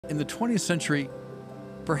In the 20th century,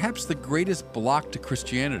 perhaps the greatest block to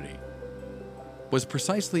Christianity was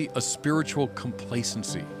precisely a spiritual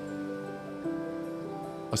complacency,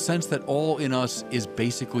 a sense that all in us is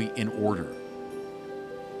basically in order.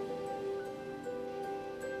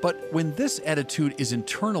 But when this attitude is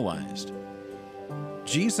internalized,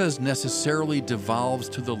 Jesus necessarily devolves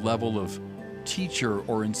to the level of teacher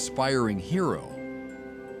or inspiring hero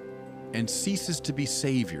and ceases to be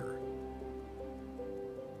Savior.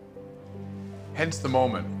 Hence the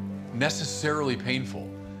moment, necessarily painful,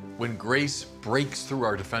 when grace breaks through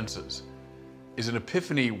our defenses, is an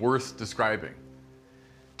epiphany worth describing.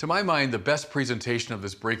 To my mind, the best presentation of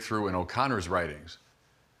this breakthrough in O'Connor's writings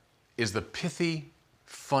is the pithy,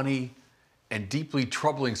 funny, and deeply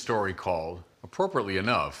troubling story called, appropriately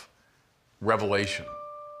enough, Revelation.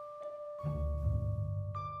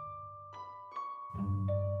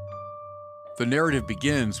 The narrative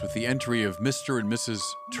begins with the entry of Mr. and Mrs.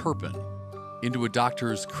 Turpin into a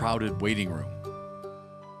doctor's crowded waiting room.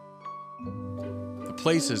 The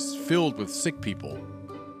place is filled with sick people,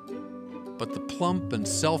 but the plump and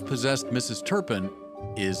self-possessed Mrs. Turpin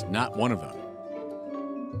is not one of them.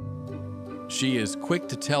 She is quick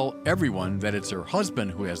to tell everyone that it's her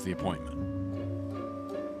husband who has the appointment.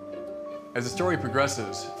 As the story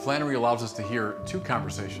progresses, Flannery allows us to hear two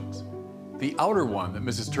conversations. The outer one that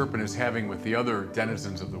Mrs. Turpin is having with the other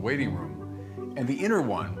denizens of the waiting room, and the inner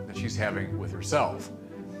one that she's having with herself.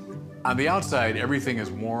 On the outside, everything is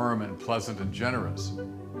warm and pleasant and generous.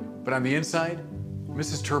 But on the inside,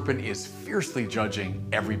 Mrs. Turpin is fiercely judging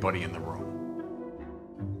everybody in the room.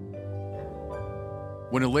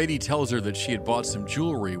 When a lady tells her that she had bought some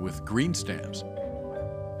jewelry with green stamps,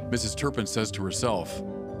 Mrs. Turpin says to herself,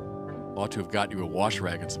 "Ought to have got you a wash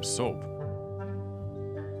rag and some soap."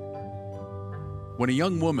 When a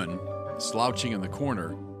young woman, slouching in the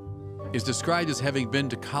corner, is described as having been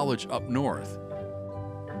to college up north,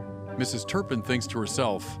 Mrs. Turpin thinks to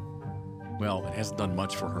herself, well, it hasn't done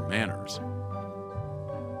much for her manners.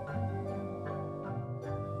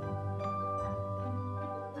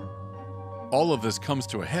 All of this comes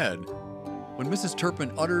to a head when Mrs.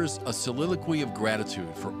 Turpin utters a soliloquy of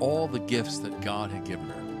gratitude for all the gifts that God had given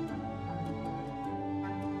her.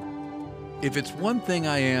 If it's one thing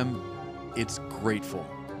I am, it's grateful.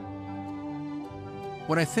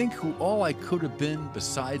 When I think who all I could have been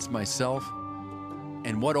besides myself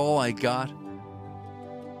and what all I got,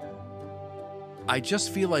 I just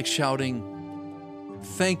feel like shouting,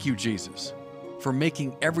 "Thank you, Jesus, for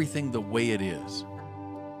making everything the way it is."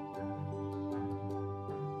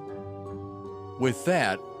 With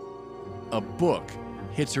that, a book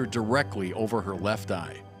hits her directly over her left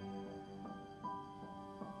eye.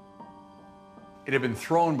 It had been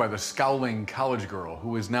thrown by the scowling college girl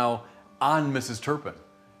who is now on Mrs. Turpin,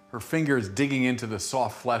 her fingers digging into the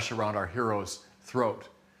soft flesh around our hero's throat.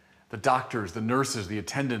 The doctors, the nurses, the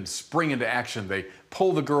attendants spring into action. They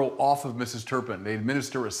pull the girl off of Mrs. Turpin. They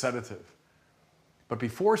administer a sedative. But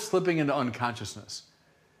before slipping into unconsciousness,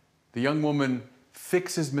 the young woman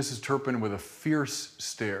fixes Mrs. Turpin with a fierce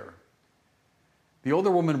stare. The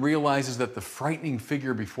older woman realizes that the frightening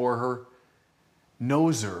figure before her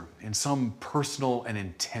knows her in some personal and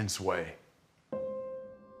intense way.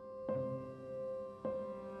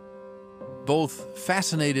 Both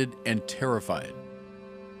fascinated and terrified,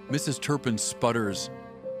 Mrs. Turpin sputters,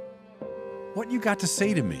 "What you got to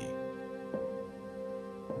say to me?"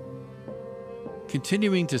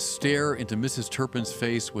 Continuing to stare into Mrs. Turpin's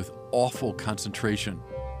face with awful concentration,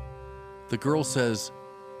 the girl says,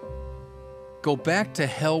 "Go back to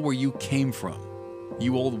hell where you came from,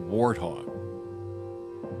 you old warthog."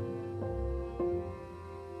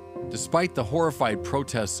 Despite the horrified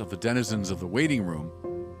protests of the denizens of the waiting room,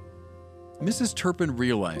 Mrs. Turpin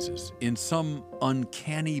realizes, in some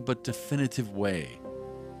uncanny but definitive way,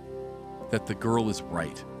 that the girl is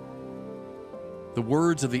right. The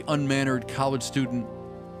words of the unmannered college student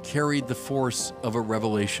carried the force of a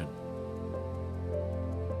revelation.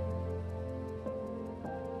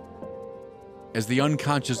 As the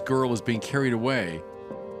unconscious girl is being carried away,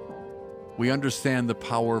 we understand the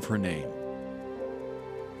power of her name,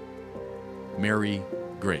 Mary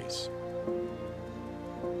Grace.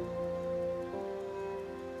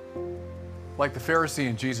 Like the Pharisee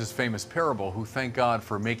in Jesus' famous parable, who thanked God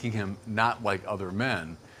for making him not like other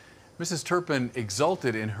men, Mrs. Turpin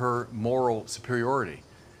exulted in her moral superiority.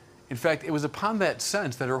 In fact, it was upon that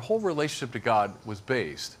sense that her whole relationship to God was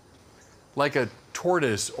based. Like a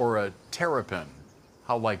tortoise or a terrapin,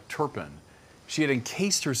 how like Turpin, she had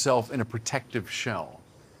encased herself in a protective shell.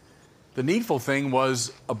 The needful thing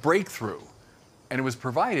was a breakthrough, and it was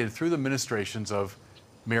provided through the ministrations of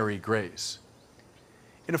Mary Grace.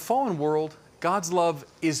 In a fallen world, God's love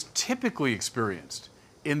is typically experienced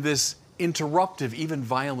in this interruptive, even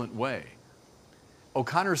violent way.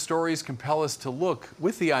 O'Connor's stories compel us to look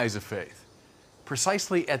with the eyes of faith,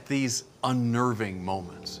 precisely at these unnerving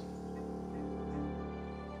moments.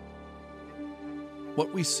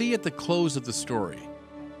 What we see at the close of the story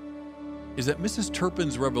is that Mrs.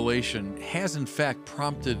 Turpin's revelation has in fact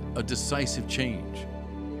prompted a decisive change.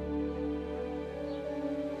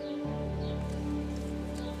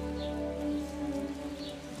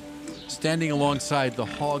 Standing alongside the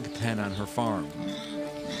hog pen on her farm,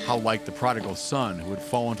 how like the prodigal son who had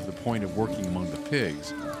fallen to the point of working among the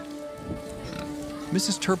pigs,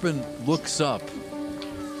 Mrs. Turpin looks up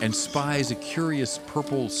and spies a curious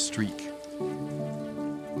purple streak.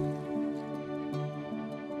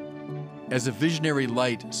 As a visionary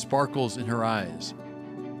light sparkles in her eyes,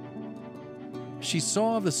 she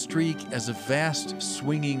saw the streak as a vast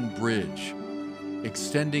swinging bridge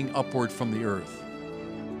extending upward from the earth.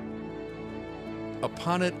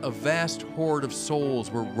 Upon it, a vast horde of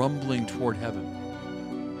souls were rumbling toward heaven.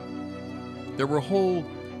 There were whole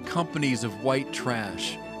companies of white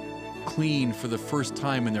trash, clean for the first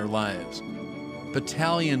time in their lives.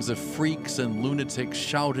 Battalions of freaks and lunatics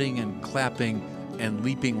shouting and clapping and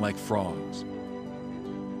leaping like frogs.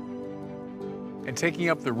 And taking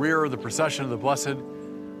up the rear of the procession of the Blessed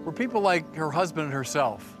were people like her husband and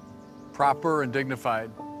herself, proper and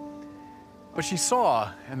dignified. But she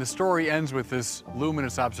saw, and the story ends with this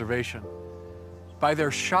luminous observation, by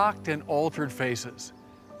their shocked and altered faces,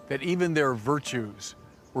 that even their virtues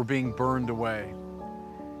were being burned away.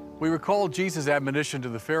 We recall Jesus' admonition to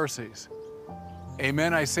the Pharisees.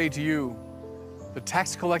 Amen, I say to you, the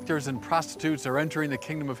tax collectors and prostitutes are entering the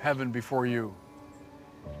kingdom of heaven before you.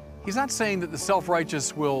 He's not saying that the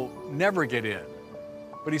self-righteous will never get in,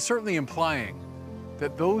 but he's certainly implying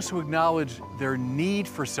that those who acknowledge their need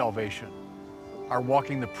for salvation are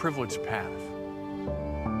walking the privileged path.